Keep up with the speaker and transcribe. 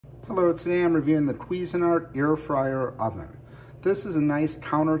Hello, today I'm reviewing the Cuisinart air fryer oven. This is a nice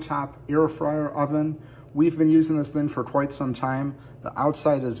countertop air fryer oven. We've been using this thing for quite some time. The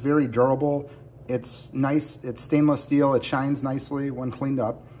outside is very durable. It's nice, it's stainless steel, it shines nicely when cleaned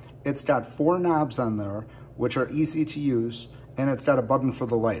up. It's got 4 knobs on there, which are easy to use, and it's got a button for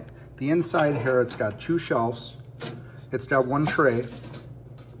the light. The inside here, it's got 2 shelves. It's got 1 tray,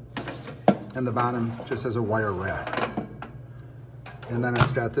 and the bottom just has a wire rack. And then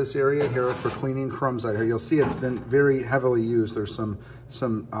it's got this area here for cleaning crumbs out here. You'll see it's been very heavily used. There's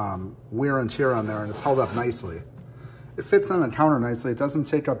some wear and tear on there, and it's held up nicely. It fits on the counter nicely. It doesn't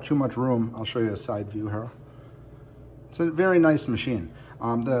take up too much room. I'll show you a side view here. It's a very nice machine.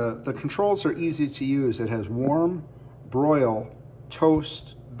 The controls are easy to use. It has warm, broil,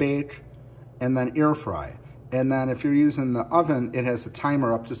 toast, bake, and then air fry. And then if you're using the oven, it has a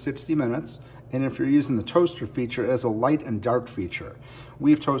timer up to 60 minutes. And if you're using the toaster feature, it has a light and dark feature.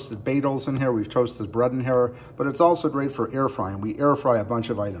 We've toasted bagels in here, we've toasted bread in here, but it's also great for air frying. We air fry a bunch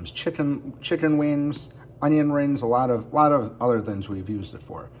of items, chicken wings, onion rings, a lot of other things we've used it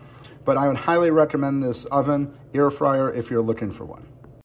for. But I would highly recommend this oven, air fryer, if you're looking for one.